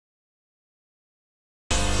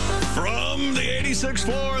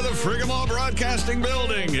96.4, the Frigamall Broadcasting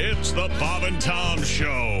Building. It's the Bob and Tom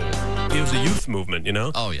Show. It was a youth movement, you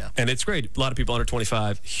know? Oh, yeah. And it's great. A lot of people under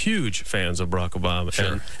 25, huge fans of Barack Obama.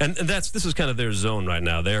 Sure. And this is kind of their zone right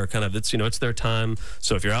now. They're kind of, it's their time.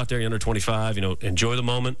 So if you're out there, you're under 25, enjoy the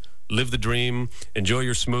moment. Live the dream, enjoy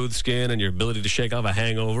your smooth skin and your ability to shake off a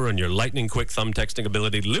hangover and your lightning-quick thumb texting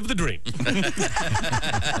ability. Live the dream.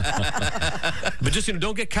 But just,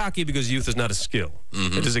 don't get cocky because youth is not a skill.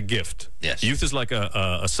 Mm-hmm. It is a gift. Yes. Youth is like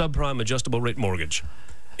a subprime adjustable rate mortgage.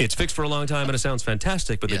 It's fixed for a long time and it sounds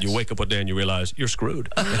fantastic, but then you wake up one day and you realize you're screwed.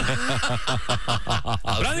 But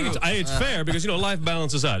I think it's fair because, life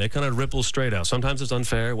balances out. It kind of ripples straight out. Sometimes it's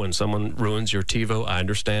unfair when someone ruins your TiVo. I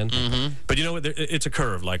understand. Mm-hmm. But it's a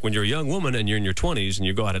curve. Like when you're a young woman and you're in your 20s and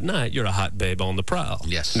you go out at night, you're a hot babe on the prowl.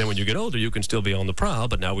 Yes. And then when you get older, you can still be on the prowl,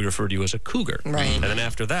 but now we refer to you as a cougar. Right. And then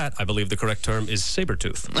after that, I believe the correct term is saber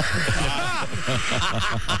tooth.